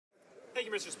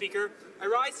Thank you, Mr. Speaker. I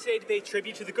rise today to pay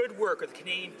tribute to the good work of the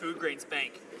Canadian Foodgrains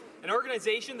Bank, an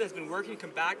organization that has been working to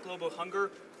combat global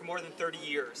hunger for more than 30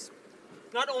 years.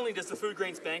 Not only does the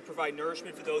Foodgrains Bank provide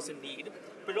nourishment for those in need,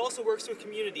 but it also works with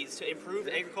communities to improve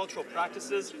agricultural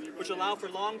practices which allow for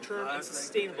long-term and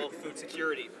sustainable food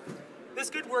security.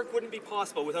 This good work wouldn't be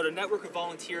possible without a network of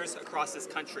volunteers across this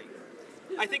country.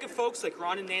 I think of folks like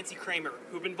Ron and Nancy Kramer,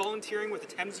 who have been volunteering with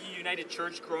the Thames United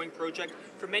Church Growing Project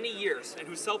for many years and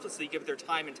who selflessly give their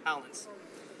time and talents.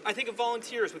 I think of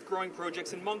volunteers with growing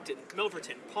projects in Moncton,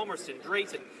 Milverton, Palmerston,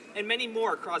 Drayton, and many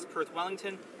more across Perth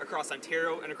Wellington, across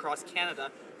Ontario, and across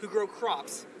Canada who grow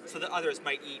crops so that others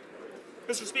might eat.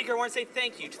 Mr. Speaker, I want to say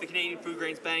thank you to the Canadian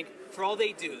Foodgrains Bank for all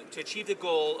they do to achieve the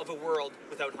goal of a world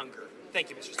without hunger. Thank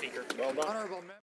you, Mr. Speaker. Well done.